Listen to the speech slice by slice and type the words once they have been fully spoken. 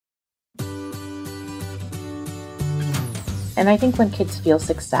And I think when kids feel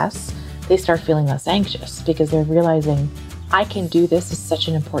success, they start feeling less anxious because they're realizing, I can do this is such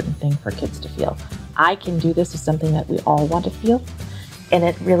an important thing for kids to feel. I can do this is something that we all want to feel. And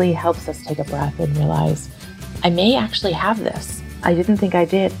it really helps us take a breath and realize, I may actually have this. I didn't think I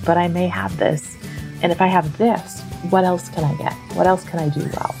did, but I may have this. And if I have this, what else can I get? What else can I do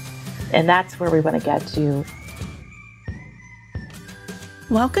well? And that's where we want to get to.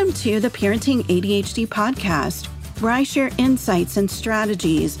 Welcome to the Parenting ADHD podcast, where I share insights and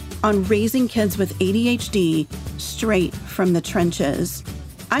strategies on raising kids with ADHD straight from the trenches.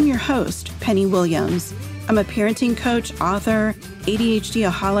 I'm your host, Penny Williams. I'm a parenting coach, author,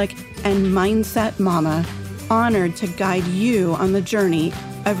 ADHD-aholic, and mindset mama, honored to guide you on the journey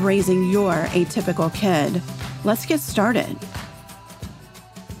of raising your atypical kid. Let's get started.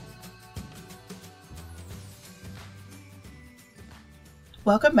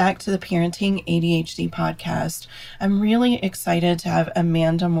 Welcome back to the Parenting ADHD podcast. I'm really excited to have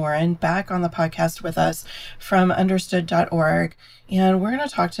Amanda Morin back on the podcast with us from understood.org. And we're going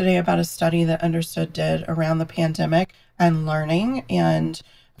to talk today about a study that Understood did around the pandemic and learning and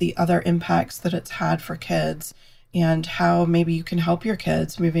the other impacts that it's had for kids and how maybe you can help your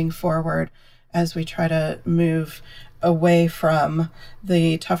kids moving forward as we try to move away from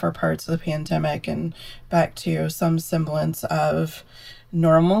the tougher parts of the pandemic and back to some semblance of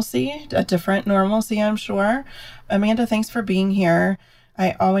normalcy, a different normalcy, I'm sure. Amanda, thanks for being here.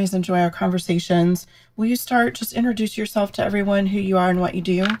 I always enjoy our conversations. Will you start, just introduce yourself to everyone, who you are and what you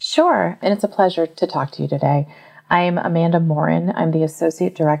do? Sure, and it's a pleasure to talk to you today. I'm Amanda Morin. I'm the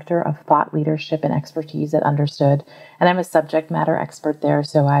Associate Director of Thought Leadership and Expertise at Understood, and I'm a subject matter expert there,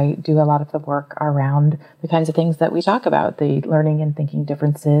 so I do a lot of the work around the kinds of things that we talk about, the learning and thinking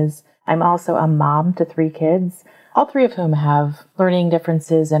differences. I'm also a mom to 3 kids, all 3 of whom have learning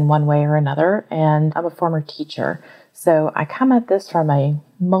differences in one way or another, and I'm a former teacher. So I come at this from a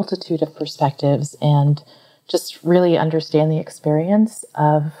multitude of perspectives and just really understand the experience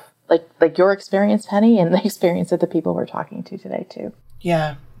of like your experience, Penny, and the experience of the people we're talking to today too.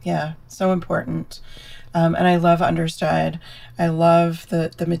 Yeah. So important. And I love Understood. I love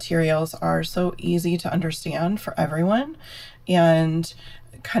that the materials are so easy to understand for everyone and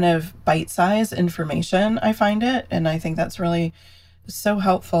kind of bite-sized information, I find it. And I think that's really so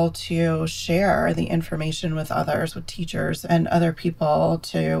helpful to share the information with others, with teachers and other people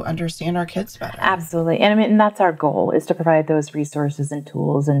to understand our kids better. Absolutely. And I mean, that's our goal, is to provide those resources and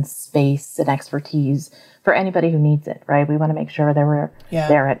tools and space and expertise for anybody who needs it, right? We want to make sure that we're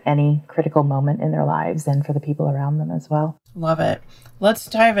there at any critical moment in their lives and for the people around them as well. Love it. Let's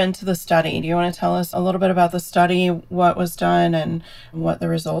dive into the study. Do you want to tell us a little bit about the study, what was done and what the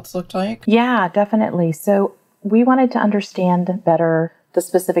results looked like? Yeah, definitely. So we wanted to understand better the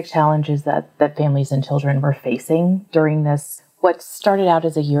specific challenges that families and children were facing during this, what started out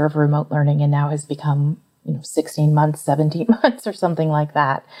as a year of remote learning and now has become 16 months, 17 months or something like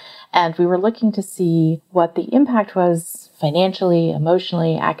that. And we were looking to see what the impact was financially,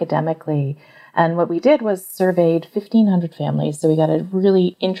 emotionally, academically. And what we did was surveyed 1,500 families. So we got a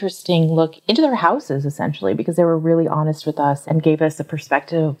really interesting look into their houses, essentially, because they were really honest with us and gave us a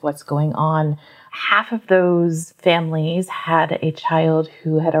perspective of what's going on. Half of those families had a child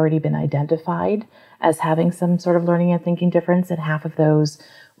who had already been identified as having some sort of learning and thinking difference, and half of those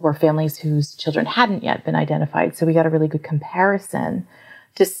were families whose children hadn't yet been identified. So we got a really good comparison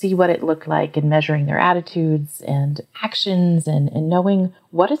to see what it looked like in measuring their attitudes and actions and knowing,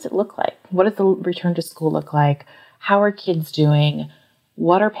 what does it look like? What does the return to school look like? How are kids doing?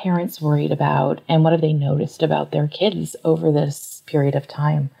 What are parents worried about? And what have they noticed about their kids over this period of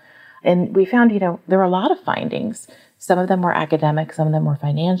time? And we found, there were a lot of findings. Some of them were academic, some of them were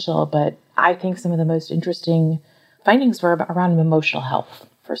financial, but I think some of the most interesting findings were around emotional health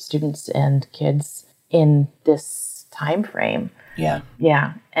for students and kids in this time frame.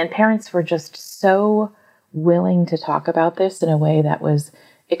 Yeah. And parents were just so willing to talk about this in a way that was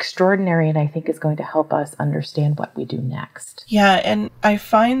extraordinary and I think is going to help us understand what we do next. Yeah, and I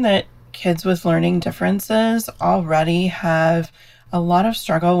find that kids with learning differences already have a lot of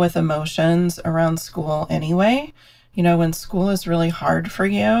struggle with emotions around school anyway. When school is really hard for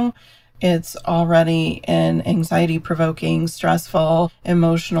you, it's already an anxiety-provoking, stressful,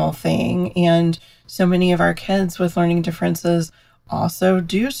 emotional thing. And so many of our kids with learning differences also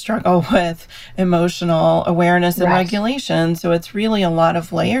do struggle with emotional awareness and regulation. So it's really a lot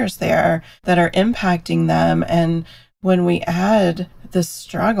of layers there that are impacting them. And when we add the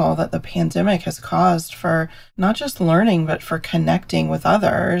struggle that the pandemic has caused for not just learning, but for connecting with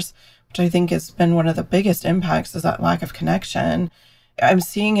others, which I think has been one of the biggest impacts, is that lack of connection. I'm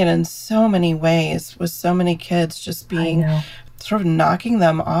seeing it in so many ways with so many kids just being sort of knocking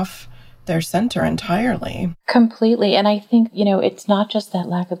them off their center entirely. Completely. And I think, it's not just that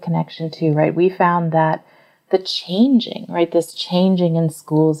lack of connection too, right? We found that the changing, right? This changing in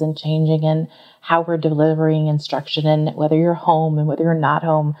schools and changing in how we're delivering instruction and whether you're home and whether you're not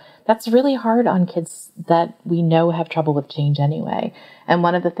home, that's really hard on kids that we know have trouble with change anyway. And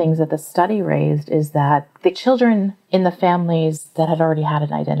one of the things that the study raised is that the children in the families that had already had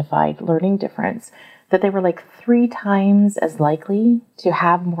an identified learning difference, that they were like 3 times as likely to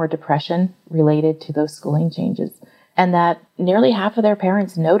have more depression related to those schooling changes. And that nearly half of their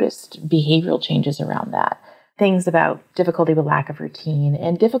parents noticed behavioral changes around that. Things about difficulty with lack of routine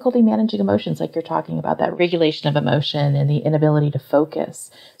and difficulty managing emotions, like you're talking about, that regulation of emotion and the inability to focus.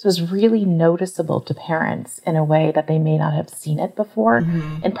 So it's really noticeable to parents in a way that they may not have seen it before.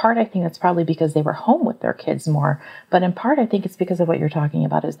 In part, I think that's probably because they were home with their kids more. But in part, I think it's because of what you're talking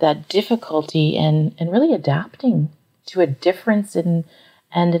about, is that difficulty in really adapting to a difference and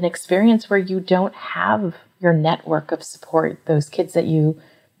an experience where you don't have your network of support, those kids that you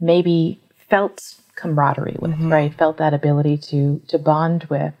maybe felt camaraderie with, right? Felt that ability to bond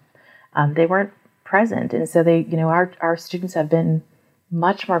with. They weren't present. And so they, our students have been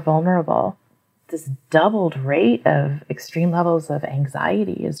much more vulnerable. This doubled rate of extreme levels of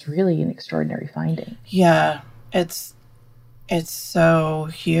anxiety is really an extraordinary finding. Yeah, it's so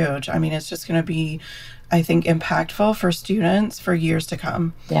huge. I mean, it's just going to be, I think, impactful for students for years to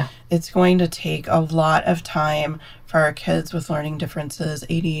come. Yeah. It's going to take a lot of time for our kids with learning differences,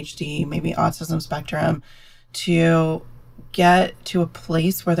 ADHD, maybe autism spectrum, to get to a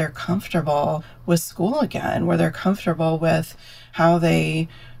place where they're comfortable with school again, where they're comfortable with how they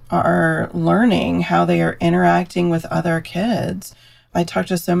are learning, how they are interacting with other kids. I talk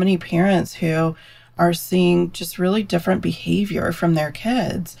to so many parents who are seeing just really different behavior from their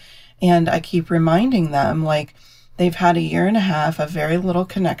kids. And I keep reminding them, like, they've had 1.5 years of very little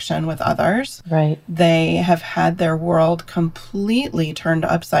connection with others. Right. They have had their world completely turned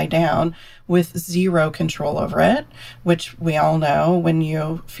upside down with zero control over it, which we all know when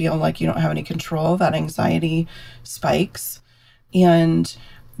you feel like you don't have any control, that anxiety spikes. And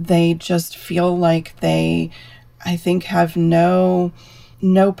they just feel like they, I think, have no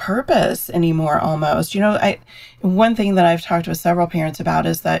purpose anymore almost. One thing that I've talked with several parents about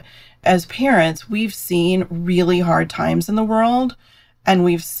is that as parents, we've seen really hard times in the world, and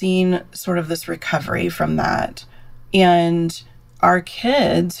we've seen sort of this recovery from that. And our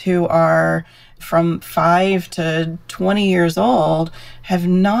kids, who are from 5 to 20 years old, have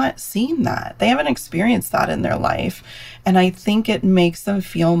not seen that. They haven't experienced that in their life. And I think it makes them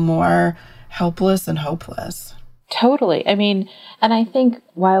feel more helpless and hopeless. Totally. I mean, and I think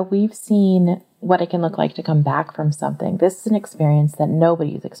while we've seen what it can look like to come back from something, this is an experience that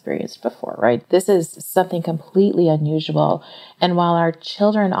nobody's experienced before, right? This is something completely unusual. And while our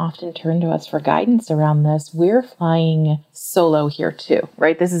children often turn to us for guidance around this, we're flying solo here too,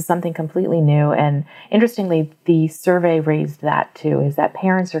 right? This is something completely new. And interestingly, the survey raised that too, is that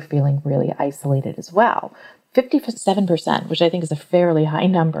parents are feeling really isolated as well. 57%, which I think is a fairly high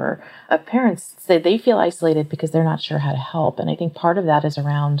number of parents, say they feel isolated because they're not sure how to help. And I think part of that is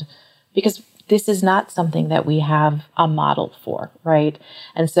around, because this is not something that we have a model for, right?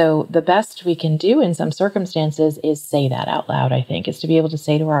 And so the best we can do in some circumstances is say that out loud, I think, is to be able to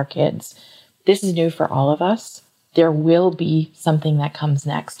say to our kids, this is new for all of us. There will be something that comes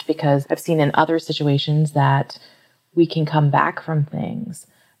next, because I've seen in other situations that we can come back from things.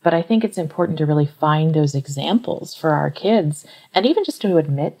 But I think it's important to really find those examples for our kids, and even just to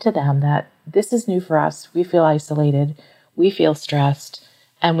admit to them that this is new for us. We feel isolated, we feel stressed,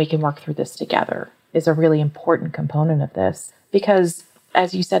 and we can work through this together is a really important component of this. Because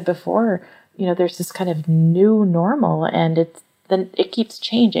as you said before, there's this kind of new normal, and it keeps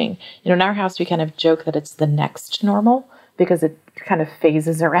changing. In our house, we kind of joke that it's the next normal because it kind of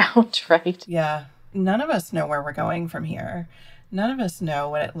phases around, right? Yeah. None of us know where we're going from here. None of us know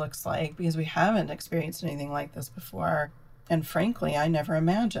what it looks like because we haven't experienced anything like this before. And frankly, I never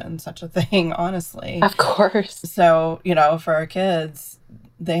imagined such a thing, honestly. Of course. So, for our kids,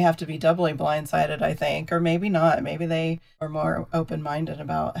 they have to be doubly blindsided, I think, or maybe not. Maybe they are more open-minded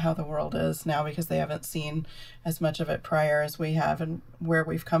about how the world is now because they haven't seen as much of it prior as we have and where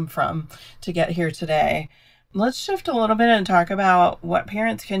we've come from to get here today. Let's shift a little bit and talk about what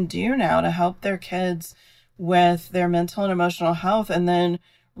parents can do now to help their kids with their mental and emotional health, and then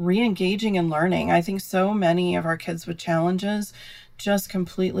re-engaging in learning. I think so many of our kids with challenges just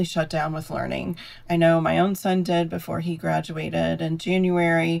completely shut down with learning. I know my own son did before he graduated in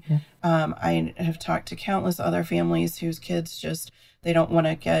January. I have talked to countless other families whose kids just They don't want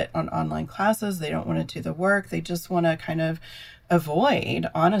to get on online classes. They don't want to do the work. They just want to kind of avoid,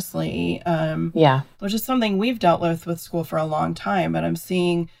 honestly, which is something we've dealt with school for a long time. But I'm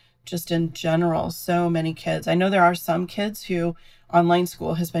seeing just in general, so many kids. I know there are some kids who online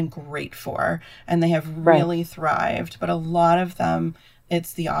school has been great for, and they have really thrived, but a lot of them,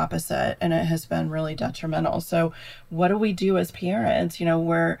 it's the opposite, and it has been really detrimental. So what do we do as parents? You know,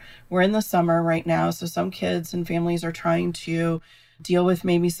 we're in the summer right now, so some kids and families are trying to deal with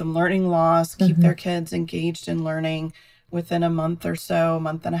maybe some learning loss, keep their kids engaged in learning. Within a month or so,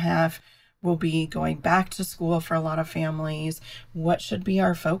 month and a half, we'll be going back to school for a lot of families. What should be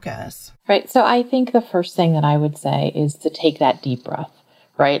our focus? Right. So I think the first thing that I would say is to take that deep breath,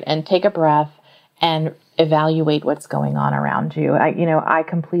 right? And take a breath and evaluate what's going on around you. I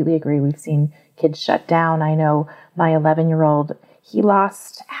completely agree. We've seen kids shut down. I know my 11-year-old, he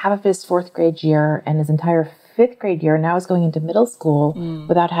lost half of his 4th grade year and his entire 5th grade year. Now is going into middle school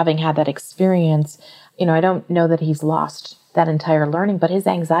without having had that experience. I don't know that he's lost that entire learning, but his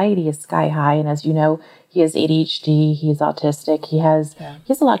anxiety is sky high. And as you know, he has ADHD, he's autistic, he has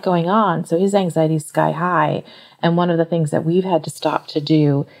a lot going on. So his anxiety is sky high. And one of the things that we've had to stop to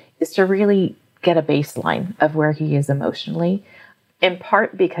do is to really get a baseline of where he is emotionally, in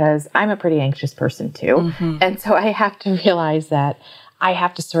part because I'm a pretty anxious person too. And so I have to realize that I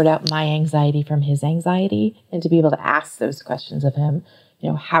have to sort out my anxiety from his anxiety, and to be able to ask those questions of him.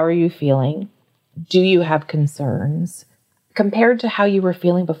 How are you feeling? Do you have concerns? Compared to how you were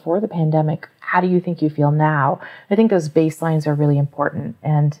feeling before the pandemic, how do you think you feel now? I think those baselines are really important,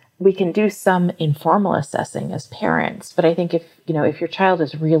 and we can do some informal assessing as parents. But I think if your child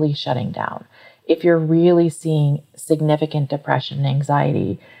is really shutting down, if you're really seeing significant depression and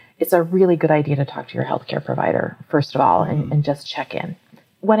anxiety, it's a really good idea to talk to your healthcare provider, first of all, and just check in.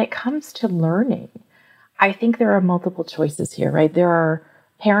 When it comes to learning, I think there are multiple choices here, right? There are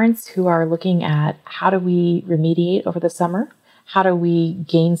parents who are looking at how do we remediate over the summer? How do we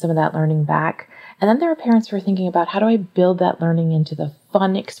gain some of that learning back? And then there are parents who are thinking about how do I build that learning into the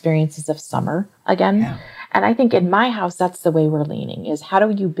fun experiences of summer again? Yeah. And I think in my house, that's the way we're leaning, is how do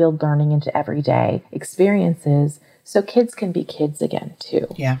you build learning into everyday experiences so kids can be kids again too?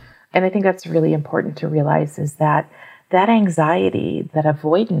 Yeah. And I think that's really important to realize, is that anxiety, that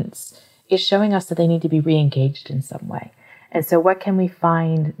avoidance is showing us that they need to be re-engaged in some way. And so what can we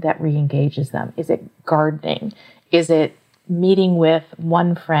find that re-engages them? Is it gardening? Is it meeting with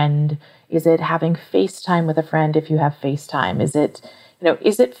one friend? Is it having FaceTime with a friend if you have FaceTime? Is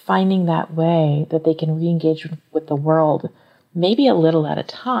it finding that way that they can re-engage with the world, maybe a little at a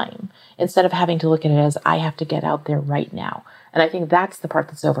time, instead of having to look at it as I have to get out there right now? And I think that's the part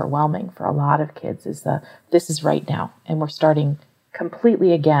that's overwhelming for a lot of kids, is this is right now. And we're starting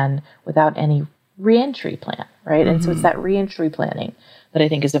completely again without any reentry plan, right? And so it's that reentry planning that I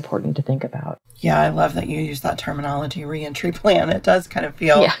think is important to think about. Yeah, I love that you use that terminology, reentry plan. It does kind of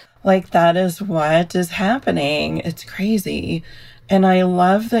feel like that is what is happening. It's crazy. And I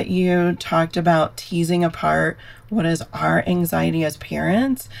love that you talked about teasing apart what is our anxiety as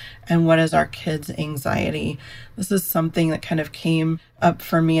parents and what is our kids' anxiety. This is something that kind of came up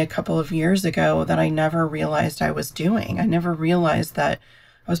for me a couple of years ago that I never realized I was doing. I never realized that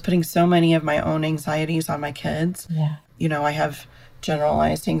I was putting so many of my own anxieties on my kids. Yeah. I have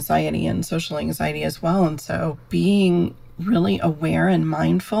generalized anxiety and social anxiety as well. And so being really aware and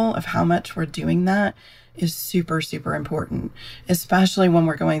mindful of how much we're doing that is super, super important, especially when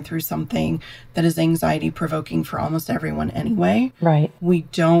we're going through something that is anxiety provoking for almost everyone anyway. Right. We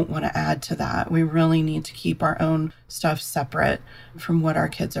don't want to add to that. We really need to keep our own stuff separate from what our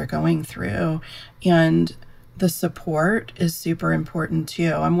kids are going through. And the support is super important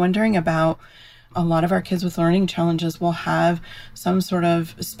too. I'm wondering about a lot of our kids with learning challenges will have some sort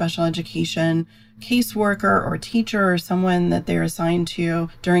of special education caseworker or teacher or someone that they're assigned to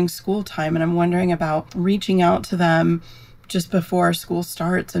during school time. And I'm wondering about reaching out to them just before school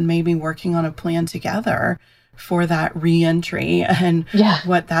starts and maybe working on a plan together for that reentry and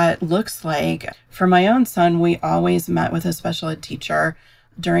what that looks like. For my own son, we always met with a special ed teacher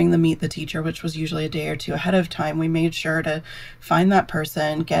during the Meet the Teacher, which was usually a day or two ahead of time. We made sure to find that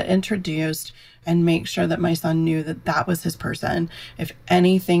person, get introduced, and make sure that my son knew that that was his person. If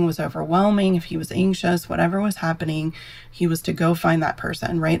anything was overwhelming, if he was anxious, whatever was happening, he was to go find that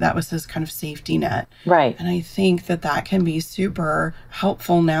person, right? That was his kind of safety net. Right. And I think that that can be super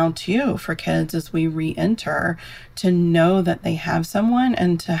helpful now too for kids as we re-enter, to know that they have someone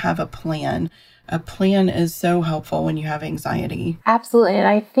and to have a plan. A plan is so helpful when you have anxiety. Absolutely. And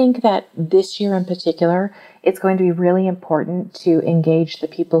I think that this year in particular, it's going to be really important to engage the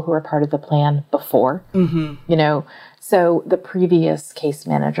people who are part of the plan before. Mm-hmm. You know, So the previous case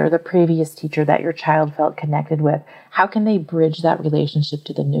manager, the previous teacher that your child felt connected with, how can they bridge that relationship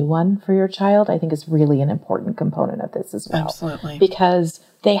to the new one for your child? I think is really an important component of this as well. Absolutely. Because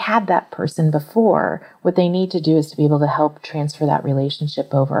they had that person before. What they need to do is to be able to help transfer that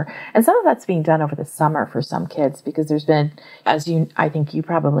relationship over. And some of that's being done over the summer for some kids because there's been, I think you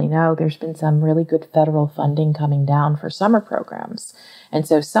probably know, there's been some really good federal funding coming down for summer programs. And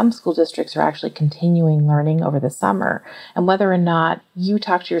so some school districts are actually continuing learning over the summer. And whether or not you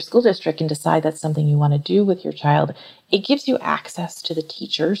talk to your school district and decide that's something you want to do with your child, it gives you access to the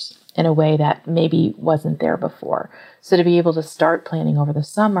teachers in a way that maybe wasn't there before. So to be able to start planning over the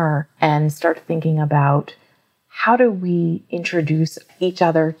summer and start thinking about how do we introduce each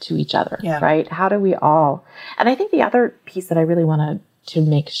other to each other, right? How do we all? And I think the other piece that I really want to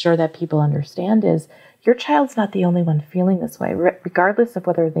make sure that people understand is your child's not the only one feeling this way. Regardless of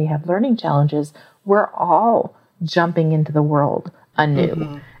whether they have learning challenges, we're all jumping into the world anew.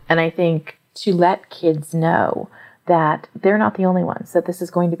 Mm-hmm. And I think to let kids know that they're not the only ones, that this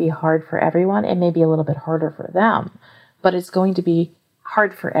is going to be hard for everyone. It may be a little bit harder for them, but it's going to be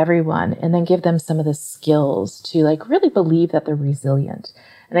hard for everyone. And then give them some of the skills to really believe that they're resilient.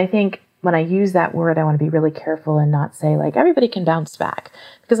 And I think when I use that word, I want to be really careful and not say everybody can bounce back,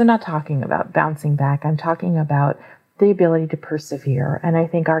 because I'm not talking about bouncing back. I'm talking about the ability to persevere. And I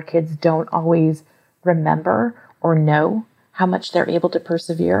think our kids don't always remember or know how much they're able to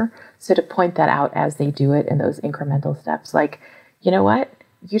persevere. So to point that out as they do it in those incremental steps, you know what?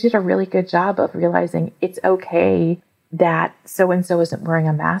 You did a really good job of realizing it's okay that so-and-so isn't wearing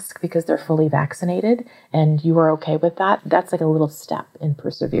a mask because they're fully vaccinated and you were okay with that. That's a little step in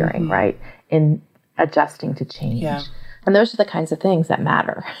persevering, mm-hmm. right? In adjusting to change. Yeah. And those are the kinds of things that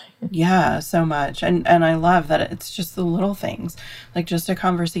matter. Yeah, so much. And I love that it's just the little things, just a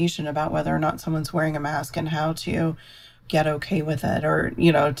conversation about whether or not someone's wearing a mask and how to get okay with it, or,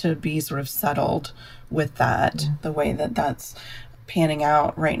 to be sort of settled with that, the way that that's panning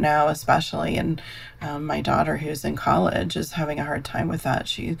out right now, especially. And my daughter, who's in college, is having a hard time with that.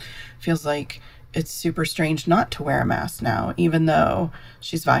 She feels like it's super strange not to wear a mask now, even though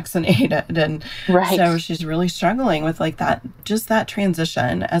she's vaccinated. And so she's really struggling with that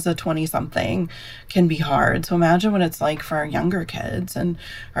transition as a 20-something can be hard. So imagine what it's like for our younger kids and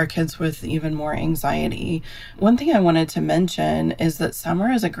our kids with even more anxiety. One thing I wanted to mention is that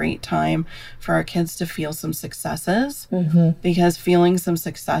summer is a great time for our kids to feel some successes, mm-hmm. because feeling some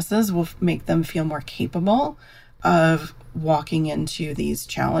successes will make them feel more capable of walking into these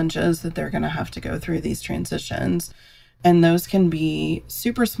challenges that they're going to have to go through, these transitions. And those can be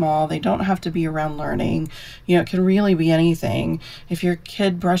super small. They don't have to be around learning. It can really be anything. If your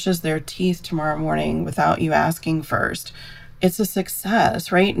kid brushes their teeth tomorrow morning without you asking first, it's a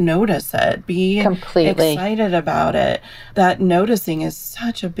success, right? Notice it. Be completely excited about it. That noticing is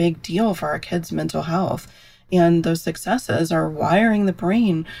such a big deal for our kids' mental health. And those successes are wiring the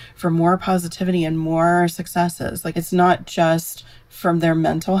brain for more positivity and more successes. It's not just from their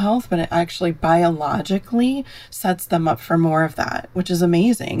mental health, but it actually biologically sets them up for more of that, which is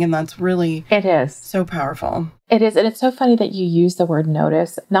amazing. And that's really, it is so powerful. It is. And it's so funny that you use the word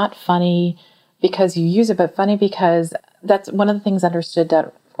notice. Not funny because you use it, but funny because that's one of the things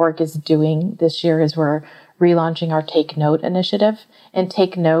Understood.org is doing this year is we're relaunching our Take Note initiative. And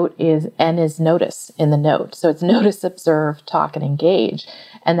Take Note is notice in the note. So it's notice, observe, talk, and engage.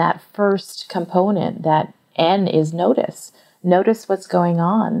 And that first component, that N, is notice. Notice what's going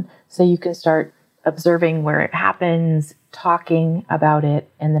on so you can start observing where it happens, talking about it,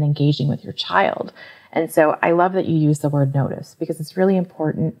 and then engaging with your child. And so I love that you use the word notice, because it's really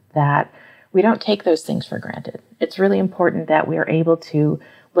important that we don't take those things for granted. It's really important that we are able to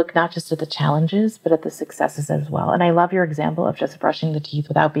look not just at the challenges, but at the successes as well. And I love your example of just brushing the teeth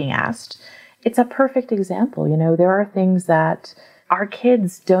without being asked. It's a perfect example. There are things that our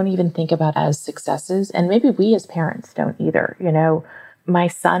kids don't even think about as successes, and maybe we as parents don't either. My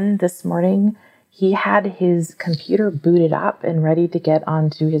son this morning, he had his computer booted up and ready to get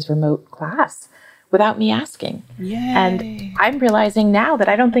onto his remote class without me asking. Yay. And I'm realizing now that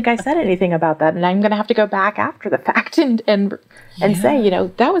I don't think I said anything about that. And I'm going to have to go back after the fact and say,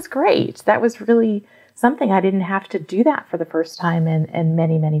 that was great. That was really something. I didn't have to do that for the first time in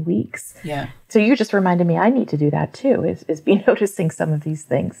many, many weeks. Yeah. So you just reminded me I need to do that too, is be noticing some of these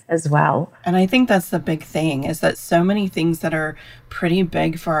things as well. And I think that's the big thing, is that so many things that are pretty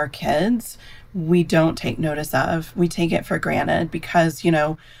big for our kids, we don't take notice of. We take it for granted because,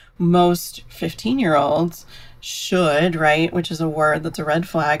 most 15-year-olds should, right, which is a word that's a red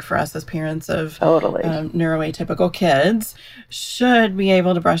flag for us as parents of Totally. Neuroatypical kids, should be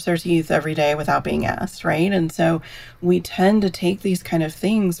able to brush their teeth every day without being asked, right? And so we tend to take these kind of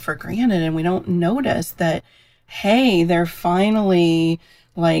things for granted, and we don't notice that, hey, they're finally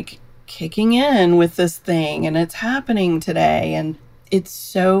like kicking in with this thing and it's happening today. And it's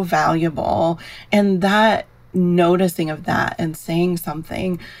so valuable. And that noticing of that and saying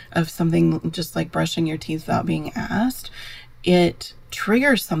something just like brushing your teeth without being asked, it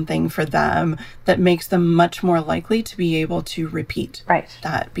triggers something for them that makes them much more likely to be able to repeat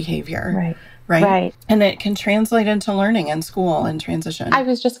that behavior. Right. And it can translate into learning in school and transition. I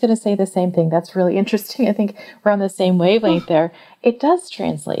was just going to say the same thing. That's really interesting. I think we're on the same wavelength there. It does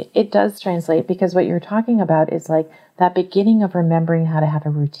translate. It does translate because what you're talking about is like that beginning of remembering how to have a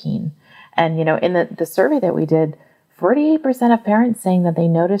routine. And, you know, in the survey that we did, 48% of parents saying that they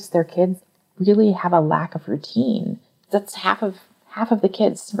noticed their kids really have a lack of routine. That's half of the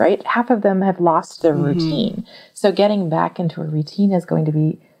kids, right? Half of them have lost their routine. So getting back into a routine is going to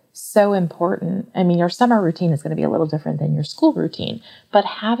be so important. I mean, your summer routine is going to be a little different than your school routine, but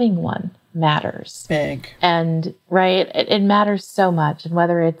having one matters. Big. And it matters so much. And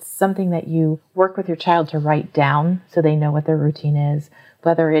whether it's something that you work with your child to write down so they know what their routine is,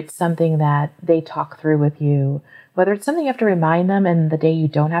 whether it's something that they talk through with you, whether it's something you have to remind them and the day you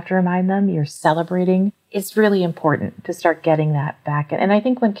don't have to remind them, you're celebrating, it's really important to start getting that back. And I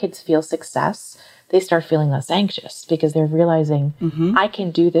think when kids feel success, they start feeling less anxious because they're realizing, I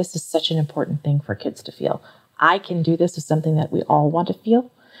can do this is such an important thing for kids to feel. I can do this is something that we all want to feel.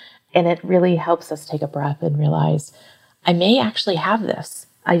 And it really helps us take a breath and realize, I may actually have this.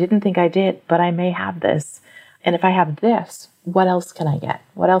 I didn't think I did, but I may have this. And if I have this, what else can I get?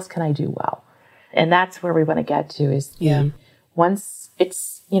 What else can I do well? And that's where we want to get to is once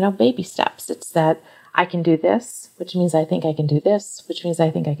it's, baby steps. It's that I can do this, which means I think I can do this, which means I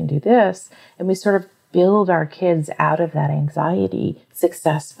think I can do this. And we sort of build our kids out of that anxiety,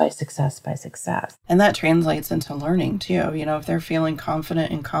 success by success by success. And that translates into learning too. If they're feeling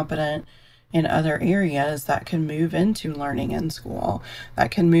confident and competent in other areas, that can move into learning in school.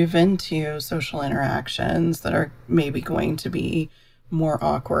 That can move into social interactions that are maybe going to be more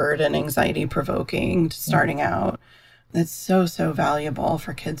awkward and anxiety provoking starting out. It's so, so valuable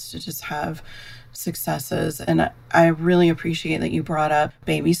for kids to just have successes. And I really appreciate that you brought up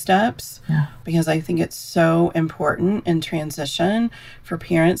baby steps because I think it's so important in transition for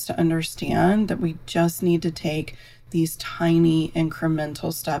parents to understand that we just need to take these tiny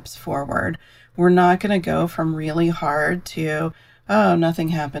incremental steps forward. We're not going to go from really hard to, oh, nothing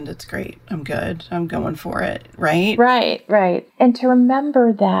happened. It's great. I'm good. I'm going for it. Right? Right. And to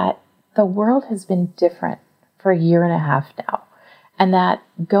remember that the world has been different for a year and a half now. And that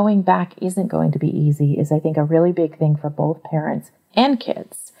going back isn't going to be easy is, I think, a really big thing for both parents and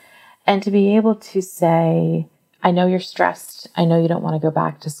kids. And to be able to say, I know you're stressed. I know you don't want to go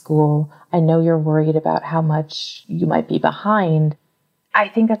back to school. I know you're worried about how much you might be behind. I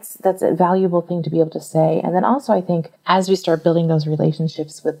think that's a valuable thing to be able to say. And then also, I think as we start building those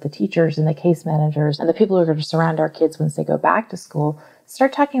relationships with the teachers and the case managers and the people who are going to surround our kids once they go back to school,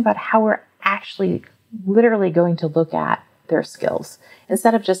 start talking about how we're actually literally going to look at their skills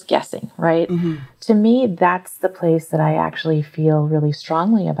instead of just guessing, right? To me, that's the place that I actually feel really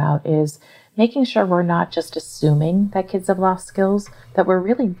strongly about is making sure we're not just assuming that kids have lost skills, that we're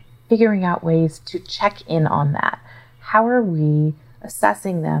really figuring out ways to check in on that. How are we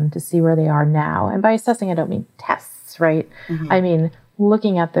assessing them to see where they are now? And by assessing, I don't mean tests, right? I mean,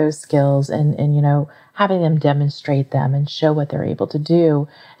 looking at those skills and having them demonstrate them and show what they're able to do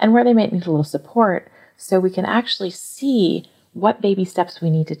and where they might need a little support so we can actually see what baby steps we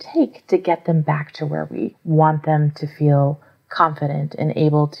need to take to get them back to where we want them to feel confident and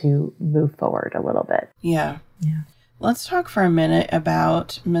able to move forward a little bit. Yeah. Let's talk for a minute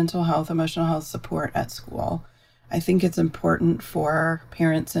about mental health, emotional health support at school. I think it's important for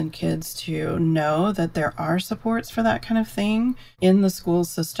parents and kids to know that there are supports for that kind of thing in the school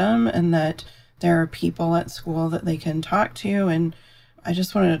system and that there are people at school that they can talk to. And I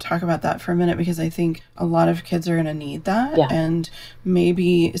just wanted to talk about that for a minute because I think a lot of kids are going to need that. And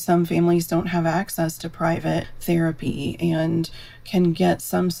maybe some families don't have access to private therapy and can get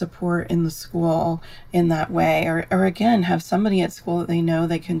some support in the school in that way. Or again, have somebody at school that they know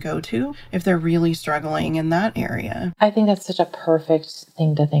they can go to if they're really struggling in that area. I think that's such a perfect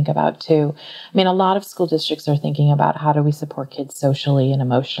thing to think about too. I mean, a lot of school districts are thinking about how do we support kids socially and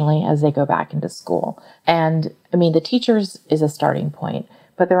emotionally as they go back into school. And I mean, the teachers is a starting point,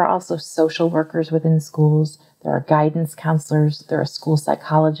 but there are also social workers within schools. there are guidance counselors, there are school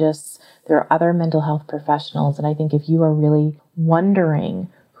psychologists, there are other mental health professionals. And I think if you are really wondering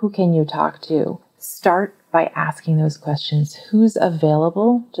who can you talk to, start by asking those questions. Who's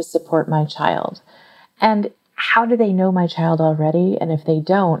available to support my child? And how do they know my child already? And if they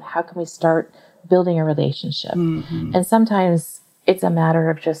don't, how can we start building a relationship? Mm-hmm. And sometimes it's a matter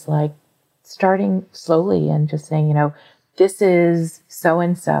of just like starting slowly and just saying, you know, this is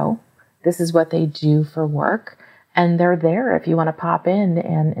so-and-so. This is what they do for work. And they're there if you want to pop in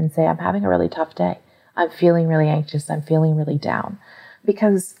and say, I'm having a really tough day. I'm feeling really anxious. I'm feeling really down.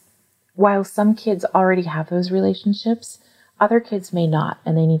 Because while some kids already have those relationships, other kids may not,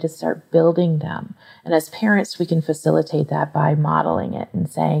 and they need to start building them. And as parents, we can facilitate that by modeling it and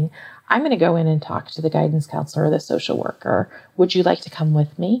saying, I'm going to go in and talk to the guidance counselor or the social worker. Would you like to come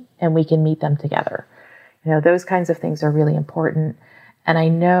with me? And we can meet them together. You know, those kinds of things are really important. And I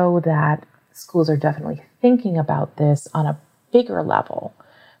know that schools are definitely thinking about this on a bigger level.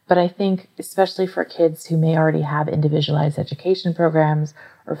 But I think especially for kids who may already have individualized education programs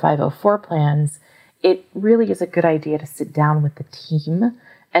or 504 plans, it really is a good idea to sit down with the team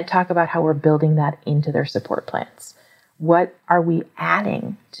and talk about how we're building that into their support plans. What are we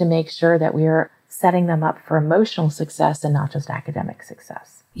adding to make sure that we are setting them up for emotional success and not just academic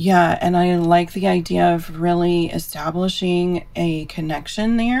success? Yeah, and I like the idea of really establishing a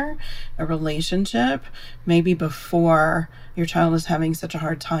connection there, a relationship, maybe before your child is having such a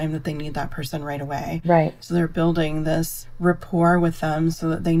hard time that they need that person right away. Right. So they're building this rapport with them so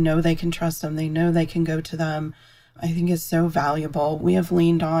that they know they can trust them, they know they can go to them. I think is so valuable. We have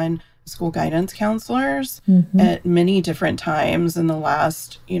leaned on school guidance counselors at many different times in the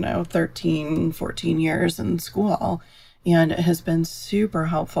last, 13, 14 years in school. And it has been super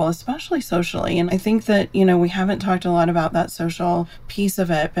helpful, especially socially. And I think that, we haven't talked a lot about that social piece of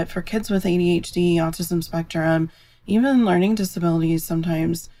it, but for kids with ADHD, autism spectrum, even learning disabilities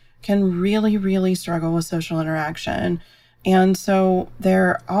sometimes can really, really struggle with social interaction. And so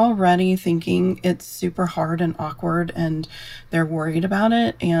they're already thinking it's super hard and awkward and they're worried about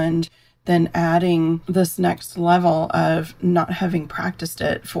it. And then adding this next level of not having practiced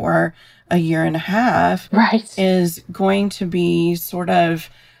it for a year and a half is going to be it's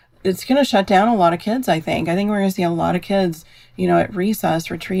going to shut down a lot of kids, I think. I think we're going to see a lot of kids, at recess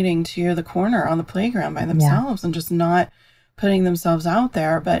retreating to the corner on the playground by themselves and just not putting themselves out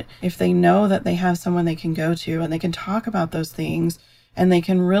there. But if they know that they have someone they can go to and they can talk about those things and they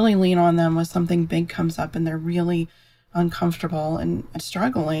can really lean on them when something big comes up and they're really uncomfortable and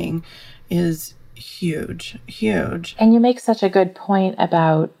struggling, is huge. And you make such a good point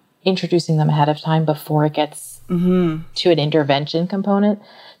about introducing them ahead of time before it gets to an intervention component,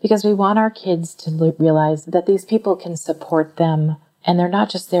 because we want our kids to realize that these people can support them and they're not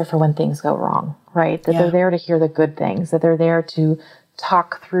just there for when things go wrong, right? That they're there to hear the good things, that they're there to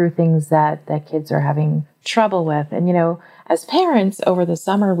talk through things that kids are having trouble with. And, as parents over the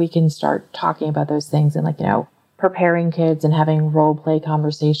summer, we can start talking about those things and preparing kids and having role play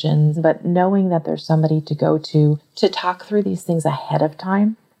conversations, but knowing that there's somebody to go to talk through these things ahead of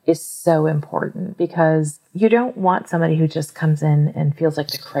time is so important, because you don't want somebody who just comes in and feels like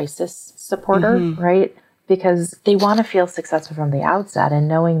the crisis supporter, right? Because they want to feel successful from the outset, and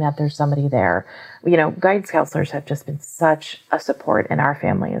knowing that there's somebody there. Guidance counselors have just been such a support in our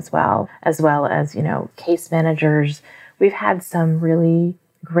family as well as, case managers. We've had some really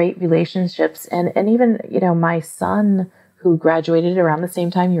great relationships. And even, my son, who graduated around the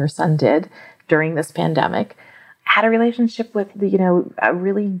same time your son did during this pandemic, had a relationship with, a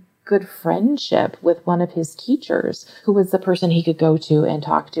really good friendship with one of his teachers, who was the person he could go to and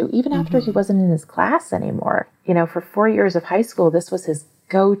talk to, even after he wasn't in his class anymore. For 4 years of high school, this was his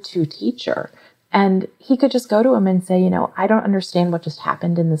go-to teacher. And he could just go to him and say, I don't understand what just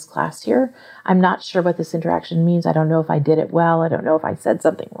happened in this class here. I'm not sure what this interaction means. I don't know if I did it well. I don't know if I said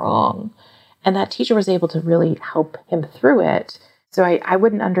something wrong. And that teacher was able to really help him through it. So I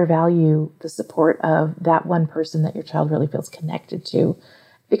wouldn't undervalue the support of that one person that your child really feels connected to.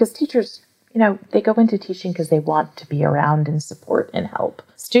 Because teachers, they go into teaching because they want to be around and support and help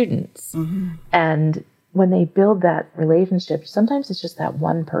students. And when they build that relationship, sometimes it's just that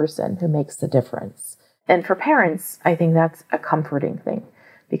one person who makes the difference. And for parents, I think that's a comforting thing,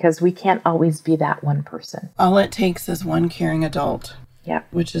 because we can't always be that one person. All it takes is one caring adult, yeah,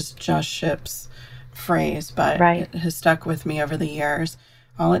 which is Josh Shipp's phrase, but it has stuck with me over the years.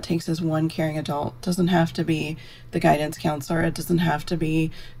 All it takes is one caring adult. It doesn't have to be the guidance counselor. It doesn't have to be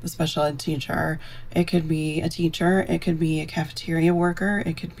the special ed teacher. It could be a teacher. It could be a cafeteria worker.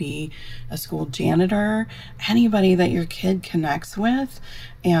 It could be a school janitor. Anybody that your kid connects with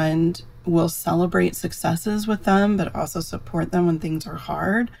and will celebrate successes with them, but also support them when things are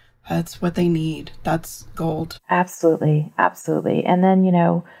hard, that's what they need. That's gold. Absolutely. Absolutely. And then,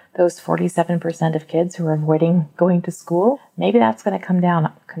 those 47% of kids who are avoiding going to school, maybe that's going to come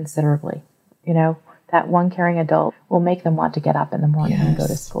down considerably. That one caring adult will make them want to get up in the morning and go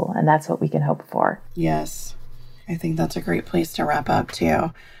to school. And that's what we can hope for. Yes. I think that's a great place to wrap up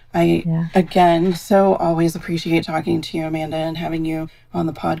too. Again, so always appreciate talking to you, Amanda, and having you on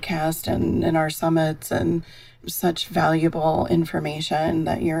the podcast and in our summits, and such valuable information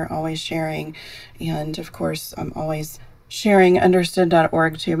that you're always sharing. And of course, I'm always sharing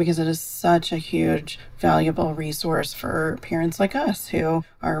understood.org too, because it is such a huge, valuable resource for parents like us who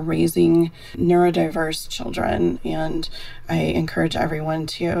are raising neurodiverse children. And I encourage everyone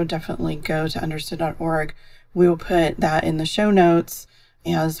to definitely go to understood.org. We will put that in the show notes,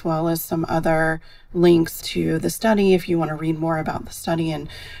 as well as some other links to the study if you want to read more about the study and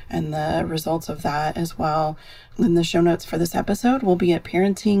the results of that as well. And the show notes for this episode will be at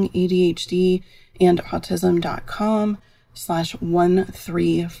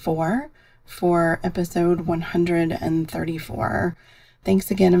parentingadhdandautism.com/134 for episode 134.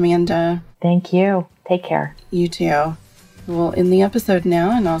 Thanks again, Amanda. Thank you. Take care. You too. We'll end the episode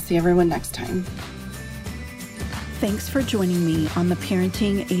now, and I'll see everyone next time. Thanks for joining me on the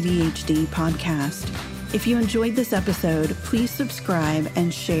Parenting ADHD podcast. If you enjoyed this episode, please subscribe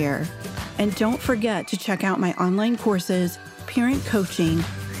and share. And don't forget to check out my online courses, parent coaching,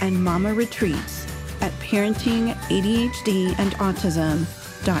 and mama retreats at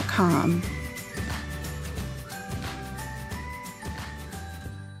parentingadhdandautism.com.